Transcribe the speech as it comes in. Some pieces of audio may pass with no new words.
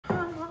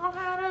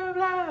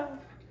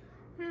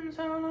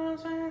so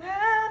lost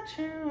without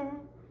you.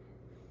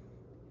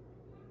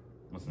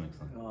 What's the next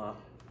one?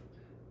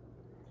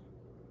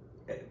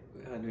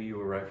 I knew you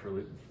were right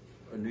for.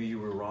 I knew you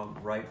were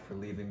right for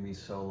leaving me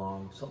so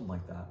long. Something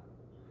like that.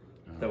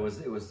 That was.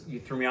 It was. You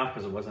threw me off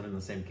because it wasn't in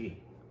the same key.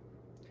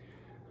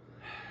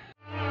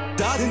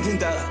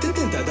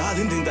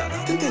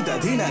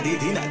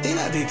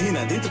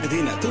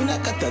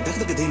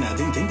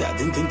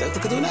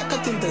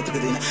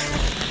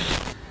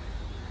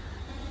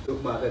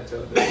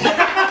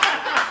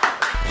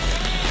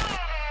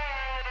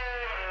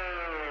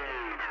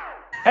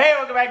 Hey,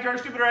 welcome back to our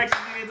Stupid Rex.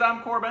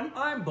 I'm Corbin.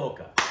 I'm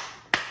Boca.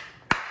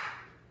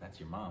 That's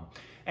your mom.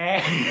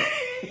 And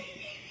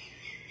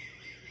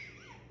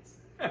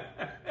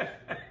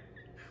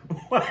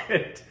what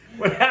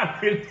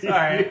happened?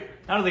 Sorry,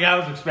 I don't think I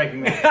was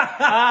expecting that.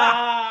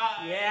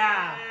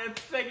 Yeah.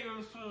 Thank you.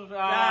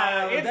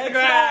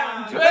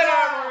 Instagram, Twitter,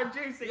 more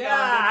juicy.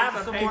 Yeah,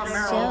 have some more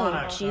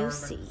marijuana. So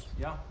juicy.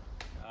 Yeah.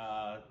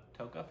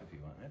 Toke up if you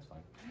want. That's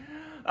fine.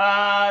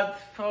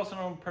 Follow us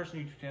on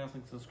personal YouTube channel,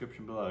 link in the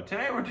description below.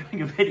 Today we're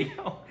doing a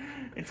video.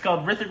 It's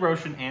called HRITHIK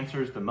ROSHAN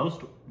Answers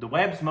the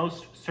Web's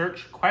Most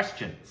Searched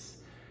Questions.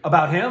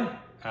 About him?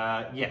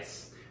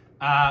 Yes.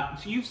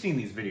 So you've seen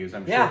these videos,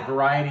 I'm sure.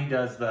 Variety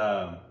does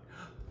the...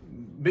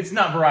 It's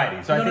not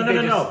Variety, so I think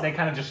they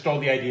kind of just stole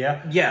the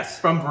idea. Yes.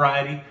 From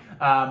Variety.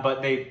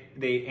 But they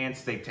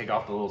take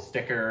off the little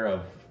sticker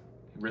of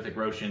HRITHIK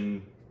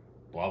ROSHAN,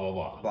 blah, blah,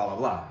 blah. Blah,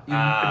 blah,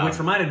 blah. Which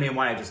reminded me of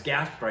why I just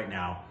gasped right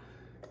now.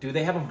 Do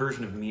they have a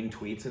version of mean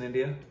tweets in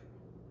India?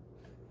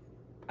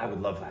 I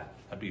would love that.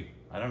 I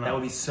don't know. That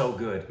would be so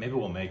good. Maybe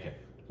we'll make it.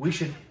 We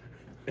should.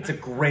 It's a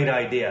great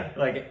idea.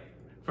 Like,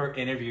 for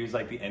interviews,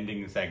 like the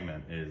ending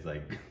segment is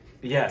like...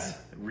 Yes.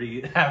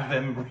 Have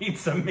them read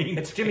some mean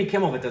It's Jimmy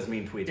Kimmel that does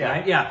mean tweets, yeah.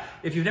 right? Yeah.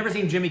 If you've never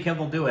seen Jimmy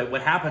Kimmel do it,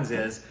 what happens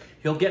is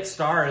he'll get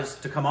stars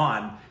to come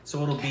on,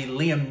 so it'll be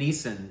Liam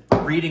Neeson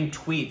reading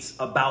tweets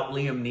about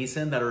Liam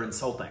Neeson that are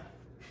insulting.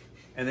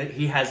 And then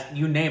he has,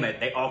 you name it,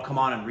 they all come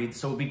on and read.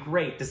 So it'd be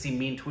great to see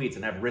mean tweets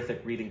and have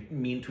HRITHIK reading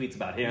mean tweets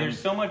about him. There's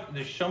so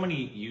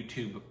many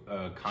YouTube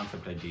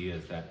concept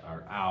ideas that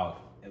are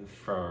out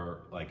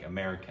for like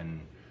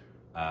American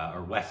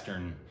or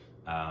Western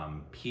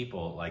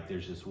people. Like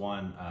there's this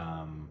one,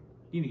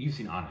 you've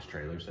seen Honest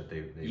trailers that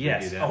they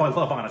yes. do that. Oh, I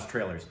love Honest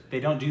trailers. They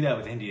don't do that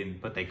with Indian,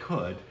 but they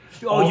could.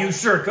 Oh, you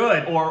sure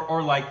could.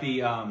 Or like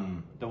the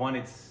one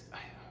I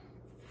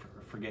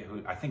forget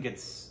who, I think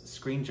it's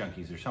Screen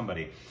Junkies or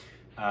somebody.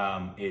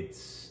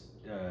 It's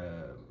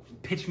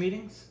pitch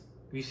meetings.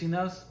 Have you seen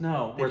those?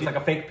 No. Where it's like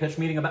a fake pitch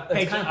meeting about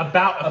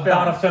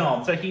a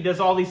film. So he does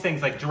all these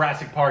things like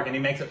Jurassic Park, and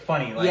he makes it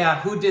funny. Like,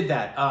 yeah, who did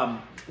that?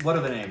 What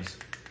are the names?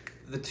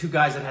 The two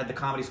guys that had the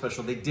comedy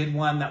special. They did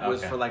one that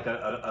was for like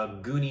a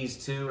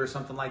Goonies 2 or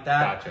something like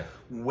that. Gotcha.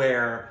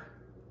 Where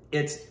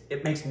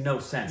it makes no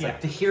sense. Yeah. Like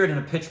to hear it in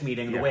a pitch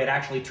meeting, the way it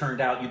actually turned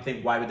out, you'd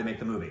think, why would they make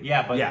the movie?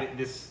 Yeah, but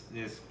this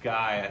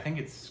guy, I think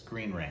it's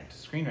Screen Rant,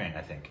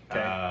 I think,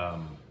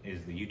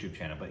 is the YouTube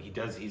channel. But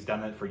he's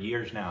done it for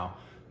years now.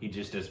 He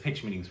just does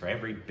pitch meetings for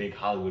every big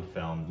Hollywood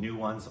film, new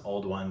ones,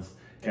 old ones.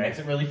 It makes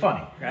it really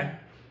funny. Okay.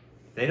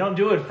 They don't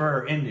do it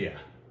for India,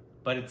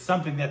 but it's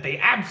something that they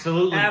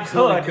absolutely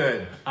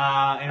could. And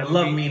I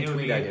love mean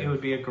tweet ideas. It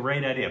would be a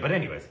great idea. But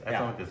anyways, that's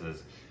not what this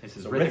is. This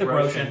is HRITHIK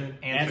ROSHAN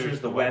answers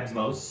the web's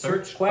most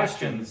searched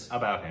questions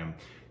about him.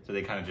 So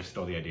they kind of just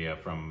stole the idea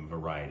from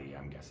Variety,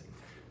 I'm guessing.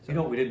 So, you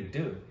know what we didn't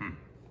do?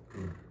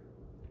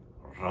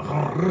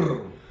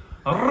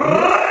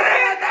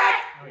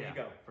 Oh yeah,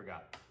 go.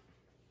 Forgot.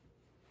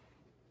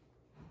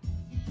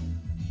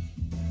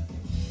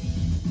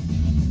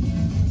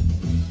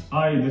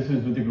 Hi, this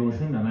is HRITHIK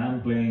Roshan and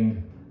I'm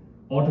playing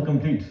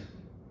autocomplete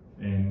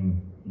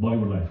in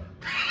Bollywood life.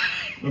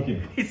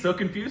 Okay. He's so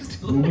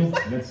confused. Google,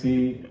 let's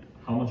see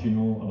how much you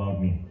know about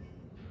me.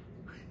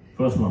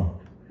 First one.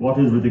 What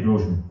is HRITHIK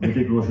Roshan?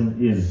 HRITHIK Roshan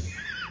is...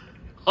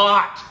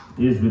 Hot!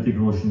 Is HRITHIK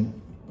Roshan...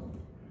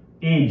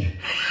 Age?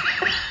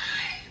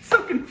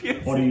 So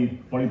confused.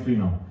 43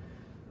 now.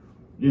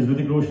 Is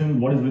HRITHIK Roshan...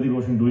 What is HRITHIK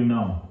Roshan doing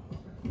now?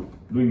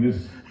 Doing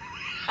this.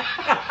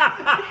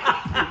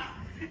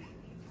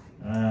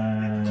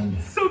 And...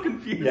 So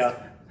confused. Yeah.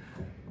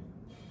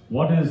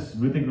 What is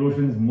HRITHIK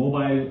Roshan's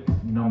mobile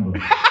number?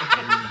 It is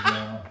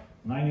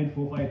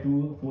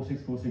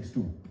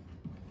 98452-46462.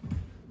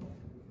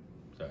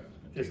 Sorry.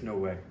 There's no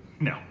way.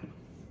 No.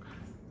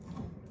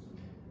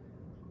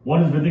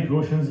 What is HRITHIK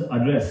Roshan's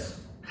address?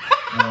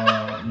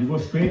 You go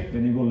straight,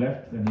 then you go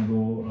left, then you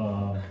go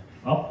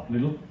up a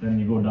little, then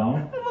you go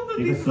down. I love that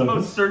Take these a are the circle,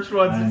 most searched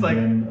ones. and It's like...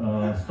 then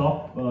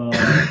stop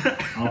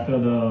after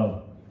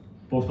the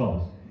post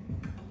office.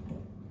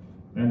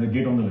 And the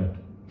gate on the left.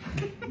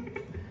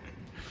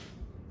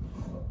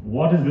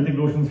 What is HRITHIK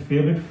Roshan's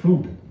favorite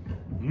fruit?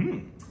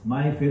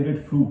 My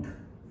favorite fruit.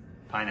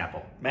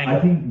 Pineapple. Mango. I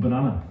think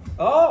banana.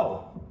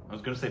 Oh! I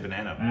was going to say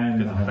banana And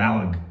because it's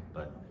phallic,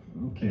 but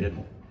okay. I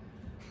didn't.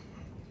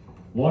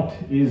 What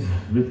is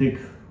HRITHIK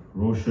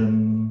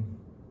Roshan?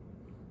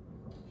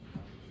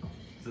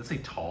 Does it say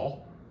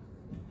tall?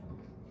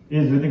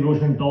 Is HRITHIK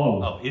Roshan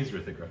tall? Oh, is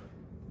HRITHIK Roshan?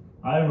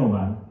 I don't know,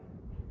 man.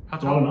 How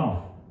Tall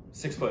enough.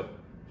 6 foot.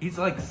 He's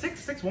like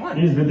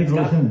 6'1". Is HRITHIK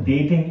Roshan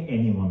dating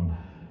anyone?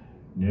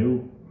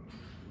 No.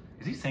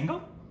 Is he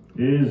single?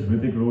 Is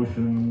HRITHIK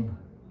Roshan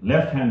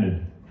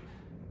left-handed?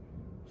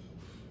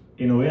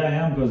 In a way I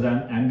am, because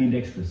I'm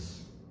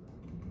ambidextrous.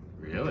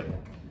 Really?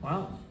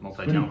 Wow.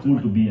 Pretty Multi-talented.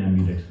 cool to be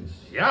ambidextrous.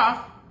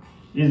 Yeah.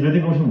 Is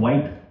HRITHIK Roshan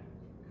white?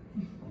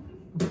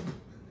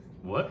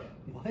 What?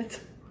 What?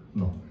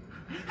 No.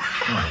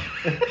 No.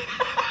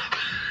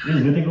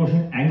 Is HRITHIK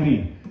Roshan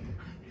angry?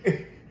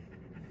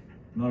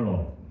 Not at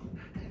all.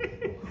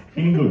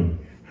 Feeling good.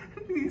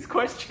 These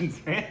questions,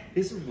 man.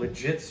 These are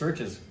legit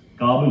searches.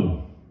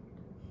 Kabul.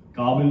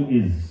 Kabul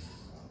is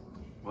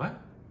What?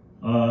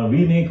 a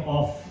remake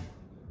of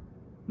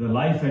the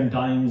life and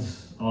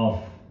times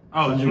of.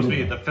 Oh, it's Sanjay supposed to be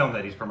Gupta. the film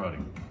that he's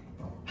promoting.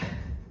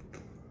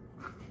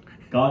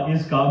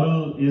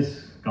 Kabul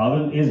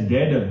is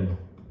Daredevil.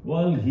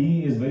 Well,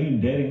 he is very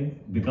daring,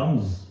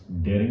 becomes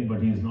daring,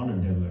 but he is not a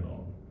devil at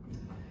all.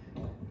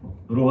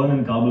 Rohan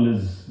in Kabul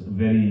is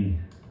very,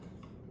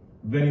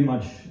 very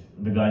much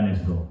the guy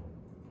next door.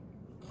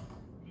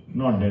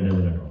 Not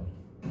Daredevil at all.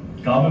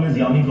 Kabul is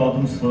Yami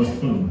Gautam's first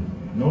film.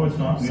 No, it's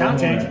not. We Sound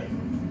don't know change.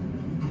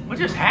 that. What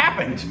just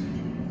happened?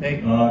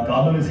 Hey,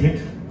 Kabul is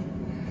hit.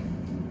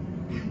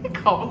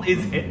 Kabul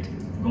is hit.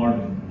 God,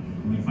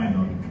 we'll find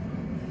out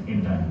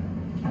in time.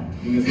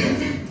 Fingers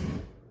crossed.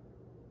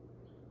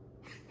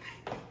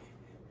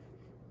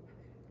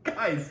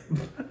 Guys,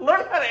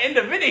 learn how to end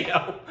a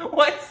video.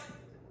 What?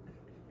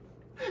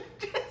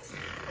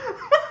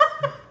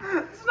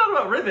 It's not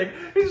about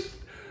HRITHIK.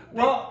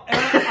 well, and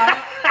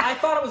I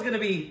thought it was going to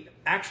be,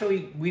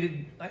 actually, we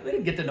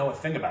didn't get to know a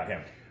thing about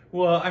him.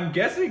 Well, I'm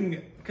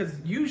guessing, because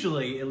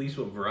usually, at least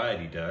what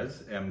Variety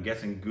does, I'm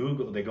guessing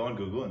Google, they go on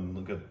Google and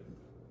look at,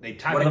 they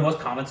type What are in, the most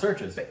common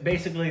searches?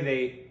 basically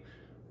they,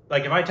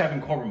 like if I type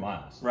in Corbin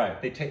Miles, Right.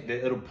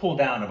 It'll pull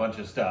down a bunch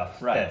of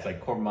stuff Right. that's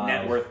like Corbin Miles.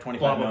 Net worth 25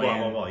 blah, blah, million.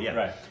 blah, blah, blah,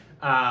 yeah.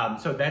 Right.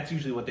 So that's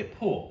usually what they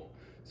pull.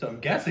 So I'm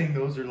guessing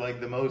those are like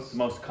the most,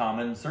 Most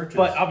common searches.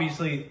 but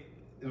obviously,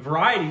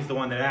 Variety's the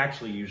one that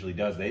actually usually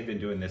does. They've been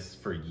doing this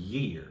for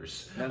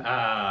years.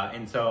 Yeah.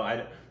 And so, I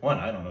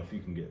don't know if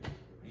you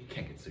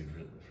can't get sued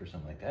for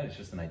something like that. It's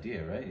just an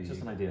idea, right? it's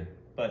just an idea.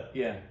 But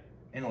Yeah.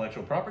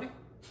 intellectual property?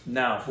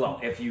 No, well,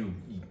 if you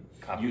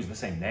use the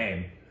same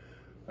name.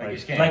 Like, Right.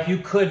 you can't. Like you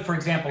could, for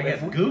example, I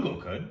guess Google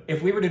could.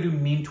 if we were to do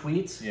mean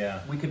tweets,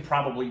 Yeah. we could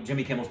probably,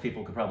 Jimmy Kimmel's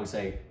people could probably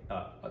say,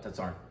 that's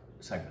our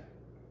segment.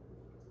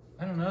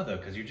 I don't know, though,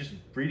 because you're just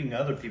reading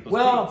other people's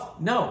Well,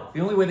 no.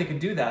 The only way they could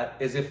do that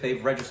is if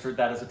they've registered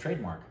that as a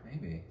trademark.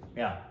 tweets. Maybe.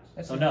 Yeah.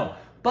 That's So a- no.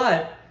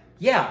 But,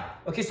 yeah.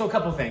 Okay, so a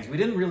couple of things. We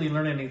didn't really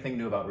learn anything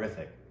new about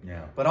HRITHIK.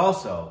 Yeah. But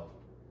also,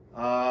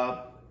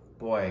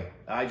 boy,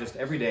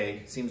 every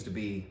day seems to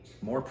be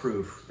more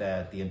proof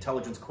that the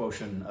intelligence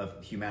quotient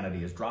of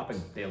humanity is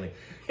dropping daily.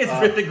 It's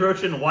HRITHIK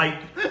Roshan white.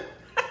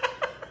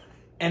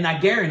 And I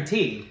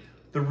guarantee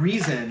the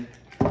reason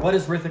what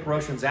is HRITHIK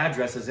Roshan's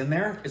address is in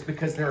there is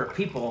because there are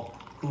people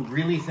who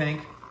really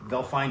think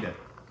they'll find it.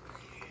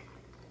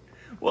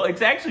 Well,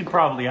 it's actually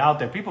probably out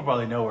there. People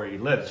probably know where he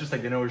lives, just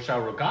like they know where Shah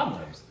Rukh Khan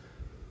lives.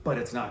 But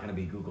it's not going to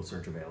be Google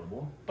search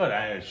available.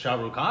 But Shah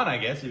Rukh Khan, I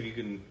guess, if you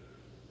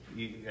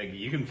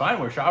can find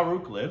where Shah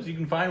Rukh lives. You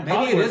can find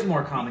Maybe it is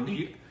more common.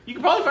 You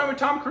can probably find where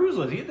Tom Cruise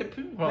lives. People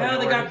probably Yeah,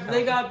 know where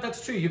they got.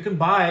 That's true. You can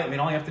buy. I mean,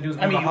 all you have to do is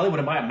go to Hollywood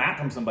and buy a map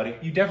from somebody.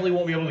 You definitely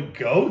won't be able to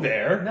go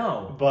there.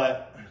 No.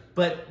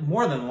 But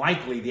more than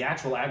likely, the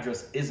actual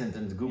address isn't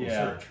in the Google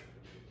search.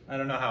 I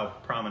don't know how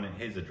prominent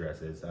his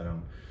address is.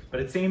 But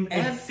it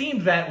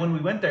seemed that when we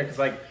went there, because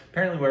like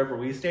apparently wherever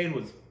we stayed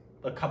was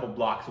a couple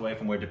blocks away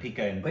from where Deepika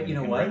and But you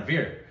know and what?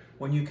 Ranveer.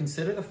 When you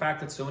consider the fact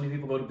that so many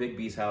people go to Big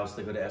B's house,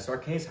 they go to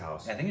SRK's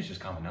house, I think it's just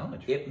common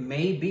knowledge. it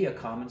may be a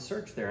common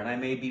search there. And I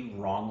may be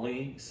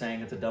wrongly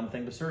saying it's a dumb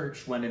thing to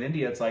search, when in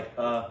India it's like,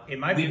 It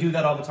might we be- do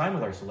that all the time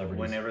with our celebrities.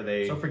 Whenever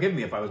they- So forgive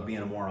me if I was being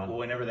a moron.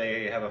 Whenever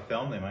they have a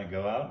film, they might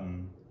go out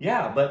and...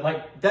 Yeah, but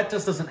like, that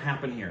just doesn't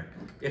happen here.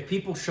 If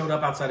people showed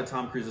up outside of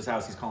Tom Cruise's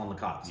house, he's calling the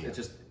cops. Yeah. It's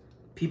just,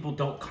 people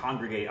don't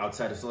congregate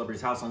outside of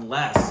celebrity's house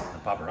unless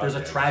paparazzi. there's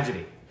a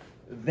tragedy.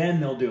 Then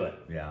they'll do it.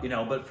 Yeah. You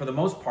know, but for the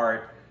most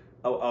part,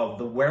 of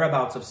the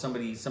whereabouts of some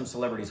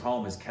celebrity's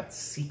home is kept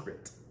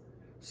secret.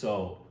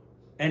 So,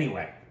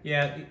 anyway.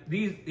 Yeah,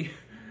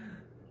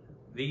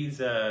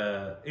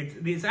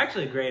 it's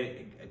actually a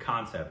great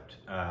concept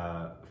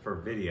for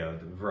video.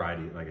 The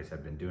Variety, like I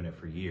said, been doing it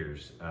for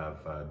years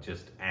of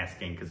just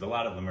asking, because a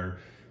lot of them are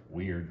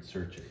weird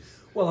searches.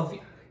 Well,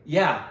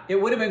 it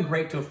would have been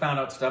great to have found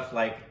out stuff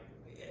like,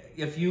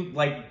 if you,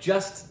 like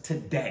just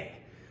today,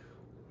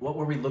 what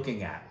were we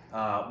looking at?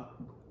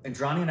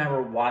 Andrani and I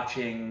were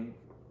watching,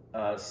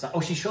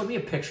 she showed me a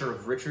picture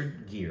of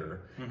Richard Gere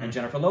and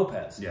Jennifer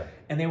Lopez. Yeah.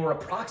 And they were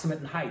approximate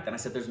in height. And I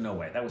said, there's no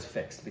way. That was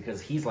fixed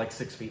because he's like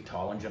 6 feet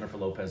tall and Jennifer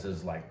Lopez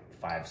is like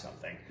 5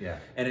 something. Yeah.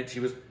 And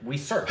we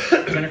searched.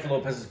 Jennifer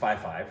Lopez is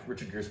 5'5",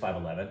 Richard Gere's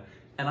 5'11".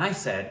 And I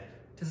said,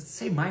 does it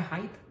say my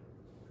height?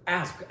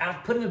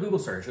 Put in a Google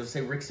search. Does it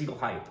say Rick Siegel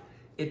height?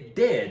 It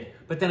did,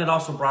 but then it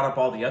also brought up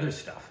all the other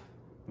stuff.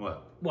 What?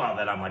 Well,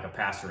 that I'm like a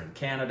pastor in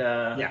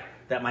Canada. Yeah.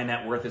 That my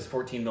net worth is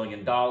 $14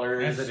 million.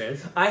 Yes, it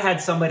is. I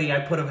had somebody, I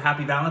put a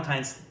Happy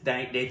Valentine's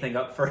Day thing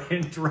up for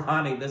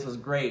Ronnie. This was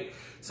great.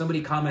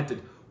 Somebody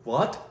commented,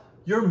 "What?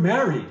 You're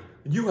married.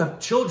 You have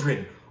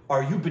children.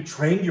 Are you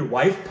betraying your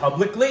wife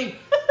publicly?"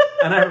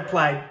 And I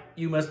replied,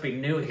 "You must be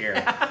new here."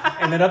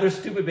 And then other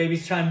stupid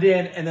babies chimed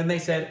in, and then they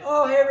said,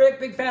 "Oh, hey, Rick,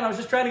 big fan. I was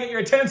just trying to get your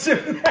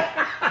attention."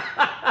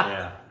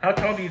 Yeah. How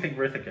tall do you think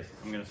HRITHIK is?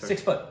 I'm gonna search.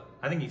 6 foot.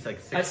 I think he's like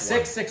 6'1". At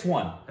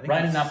 6'1",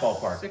 right in that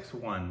ballpark.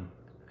 6'1".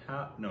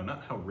 No,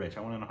 not how rich.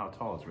 I want to know how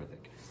tall is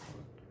HRITHIK.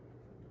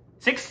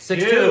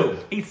 6'2".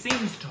 He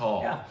seems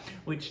tall. Yeah.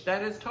 Which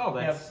that is tall.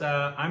 That's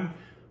I'm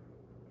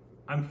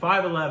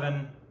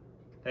 5'11".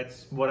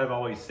 That's what I've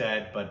always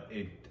said, but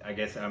I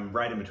guess I'm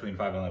right in between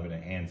 5'11"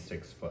 and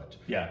 6 foot.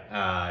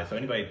 Yeah. So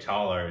anybody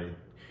taller,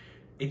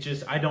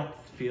 I don't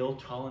feel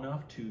tall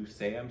enough to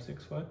say I'm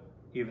 6 foot.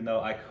 Even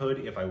though I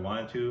could if I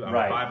wanted to. I'm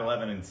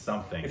 5'11" and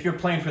something. If you're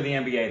playing for the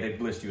NBA,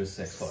 they'd list you as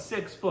 6 foot.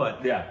 6 foot.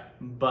 Yeah.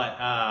 But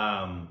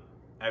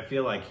I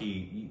feel like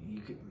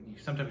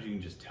sometimes you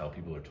can just tell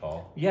people are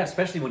tall. Yeah,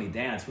 especially when he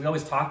danced. We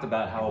always talked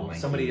about how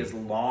somebody as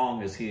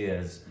long as he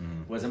is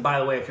was. And by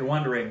the way, if you're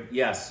wondering,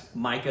 yes,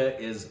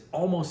 Micah is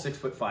almost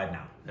 6'5"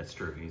 now. That's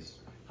true.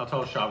 How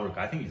tall is Shah Rukh?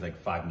 I think he's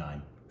like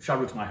 5'9". Shah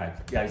Rukh's my height.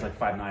 Yeah, he's like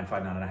 5'9",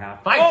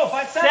 5'9.5".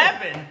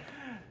 5'7".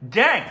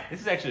 Dang!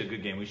 This is actually a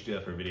good game. We should do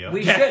that for a video.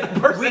 We should.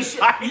 We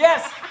should.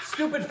 Yes,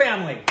 Stupid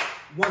Family.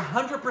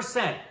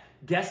 100%.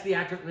 Guess the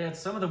actor.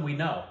 Some of them we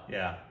know.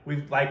 Yeah. We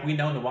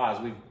know Nawaz.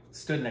 We've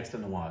stood next to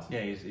Nawaz.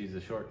 Yeah, he's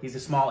a short. He's a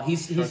small.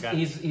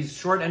 He's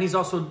short, and he's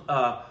also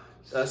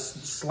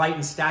slight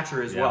in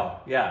stature as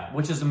well. Yeah,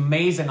 which is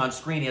amazing on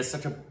screen. He has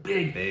such a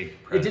big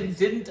presence.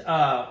 Didn't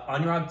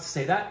Anurag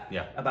say that?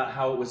 Yeah. About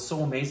how it was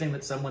so amazing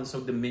that someone so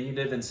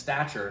diminutive in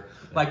stature,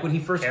 like when he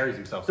first carries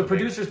himself. The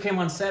producers came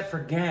on set for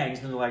Gangs,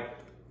 and they're like,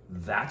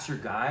 "That's your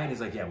guy," and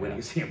he's like, "Yeah, wait till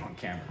you see him on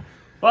camera."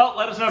 Well,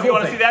 let us know if you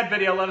want to see that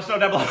video. Let us know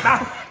down below.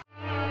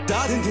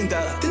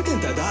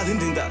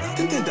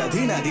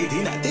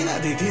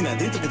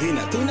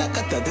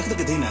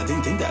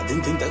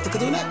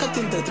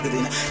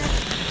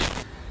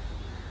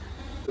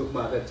 Tuk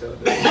makan